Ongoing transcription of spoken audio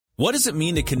What does it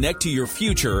mean to connect to your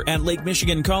future at Lake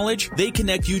Michigan College? They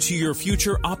connect you to your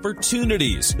future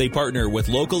opportunities. They partner with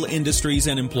local industries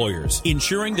and employers,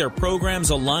 ensuring their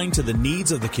programs align to the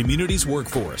needs of the community's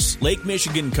workforce. Lake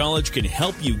Michigan College can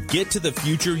help you get to the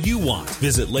future you want.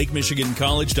 Visit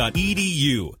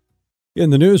lakemichigancollege.edu. In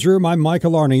the newsroom, I'm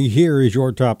Michael Arney. Here is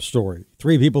your top story.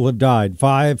 3 people have died.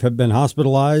 5 have been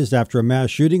hospitalized after a mass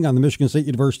shooting on the Michigan State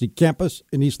University campus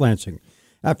in East Lansing.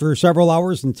 After several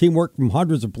hours and teamwork from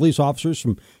hundreds of police officers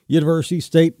from university,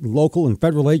 state, local, and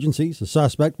federal agencies, the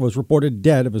suspect was reported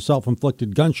dead of a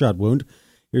self-inflicted gunshot wound.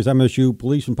 Here's MSU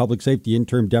Police and Public Safety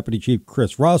Interim Deputy Chief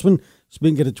Chris Rosman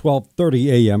speaking at a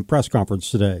 12:30 a.m. press conference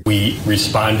today. We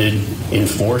responded in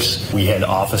force. We had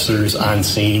officers on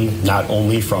scene, not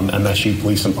only from MSU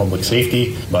Police and Public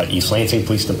Safety, but East Lansing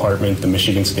Police Department, the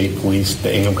Michigan State Police,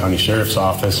 the Ingham County Sheriff's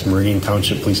Office, Meridian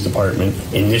Township Police Department,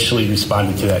 initially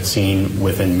responded to that scene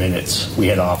within minutes. We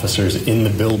had officers in the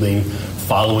building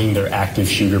following their active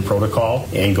shooter protocol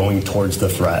and going towards the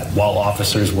threat. While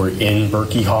officers were in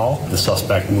Berkey Hall, the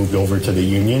suspect moved over to the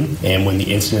Union, and when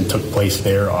the incident took place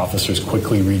there, officers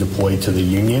quickly redeployed to the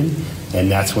Union,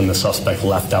 and that's when the suspect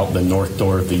left out the north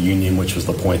door of the Union, which was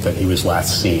the point that he was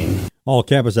last seen. All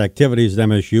campus activities at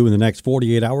MSU in the next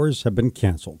 48 hours have been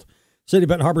canceled. City of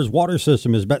Benton Harbor's water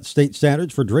system has met state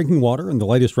standards for drinking water in the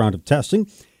latest round of testing.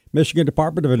 Michigan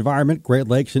Department of Environment, Great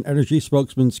Lakes, and Energy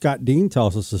spokesman Scott Dean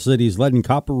tells us the city's lead and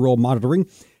copper rule monitoring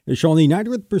has shown the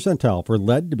 90th percentile for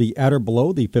lead to be at or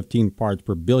below the 15 parts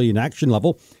per billion action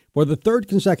level for the third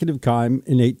consecutive time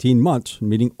in 18 months,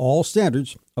 meeting all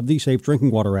standards of the Safe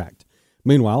Drinking Water Act.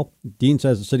 Meanwhile, Dean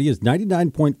says the city is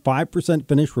 99.5%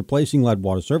 finished replacing lead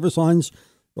water service lines.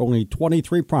 There are only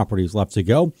 23 properties left to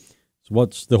go. So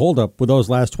what's the holdup with those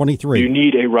last 23? You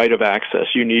need a right of access.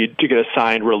 You need to get a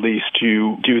signed release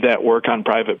to do that work on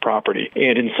private property.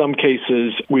 And in some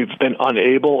cases, we've been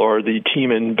unable, or the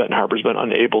team in Benton Harbor has been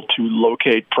unable to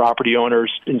locate property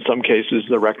owners. In some cases,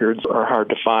 the records are hard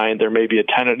to find. There may be a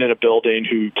tenant in a building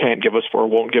who can't give us or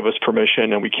won't give us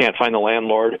permission, and we can't find the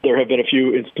landlord. There have been a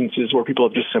few instances where people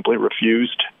have just simply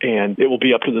refused, and it will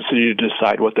be up to the city to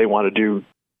decide what they want to do.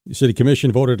 The City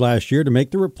Commission voted last year to make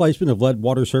the replacement of lead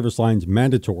water service lines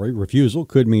mandatory. Refusal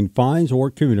could mean fines or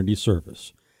community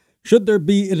service. Should there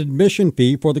be an admission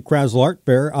fee for the Krasl Art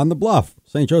Fair on the Bluff?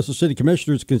 St. Joseph City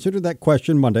Commissioners considered that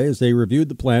question Monday as they reviewed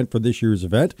the plan for this year's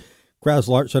event.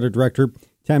 Krasl Art Center Director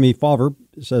Tammy Favre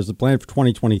says the plan for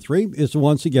 2023 is to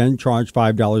once again charge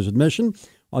 $5 admission,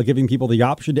 while giving people the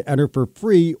option to enter for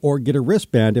free or get a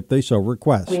wristband if they so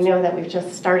request. We know that we've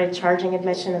just started charging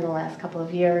admission in the last couple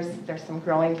of years. There's some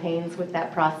growing pains with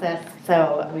that process.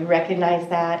 So we recognize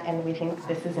that, and we think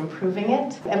this is improving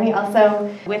it. And we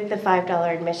also, with the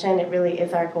 $5 admission, it really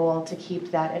is our goal to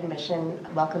keep that admission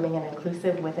welcoming and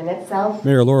inclusive within itself.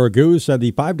 Mayor Laura Goose said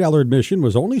the $5 admission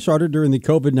was only started during the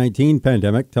COVID-19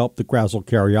 pandemic to help the Krasl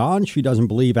carry on. She doesn't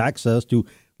believe access to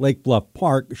Lake Bluff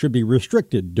Park should be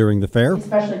restricted during the fair.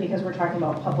 Especially because we're talking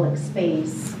about public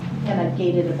space and a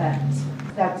gated event.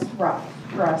 That's rough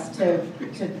for us to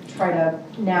try to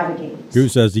navigate.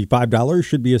 Goose says the $5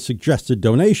 should be a suggested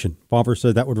donation. Favre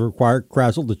said that would require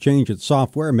Krasl to change its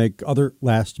software and make other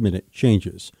last-minute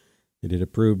changes. They did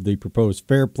approve the proposed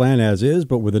fair plan as is,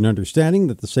 but with an understanding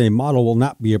that the same model will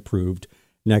not be approved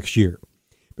next year.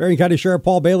 Berrien County Sheriff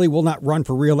Paul Bailey will not run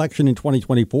for re-election in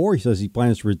 2024. He says he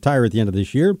plans to retire at the end of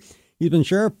this year. He's been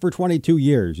sheriff for 22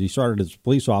 years. He started as a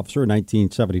police officer in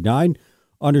 1979.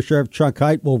 Under Sheriff Chuck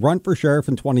Hite will run for sheriff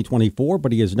in 2024,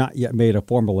 but he has not yet made a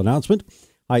formal announcement.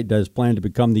 Hite does plan to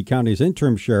become the county's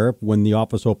interim sheriff when the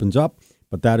office opens up,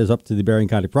 but that is up to the Berrien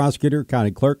County prosecutor,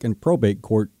 county clerk, and probate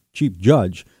court chief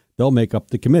judge. They'll make up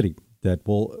the committee that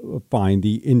will find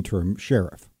the interim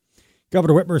sheriff.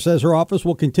 Governor Whitmer says her office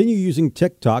will continue using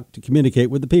TikTok to communicate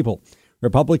with the people.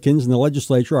 Republicans in the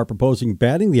legislature are proposing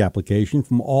banning the application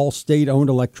from all state-owned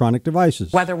electronic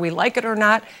devices. Whether we like it or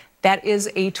not, that is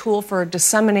a tool for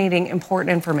disseminating important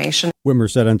information. Whitmer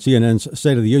said on CNN's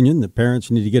State of the Union that parents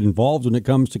need to get involved when it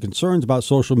comes to concerns about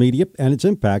social media and its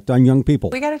impact on young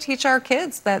people. We got to teach our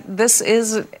kids that this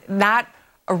is not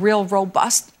a real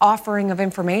robust offering of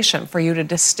information for you to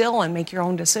distill and make your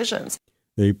own decisions.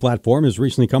 The platform has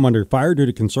recently come under fire due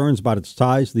to concerns about its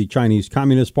ties to the Chinese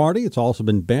Communist Party. It's also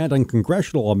been banned on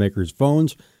congressional lawmakers'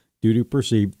 phones due to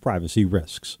perceived privacy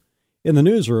risks. In the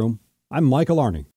newsroom, I'm Michael Arney.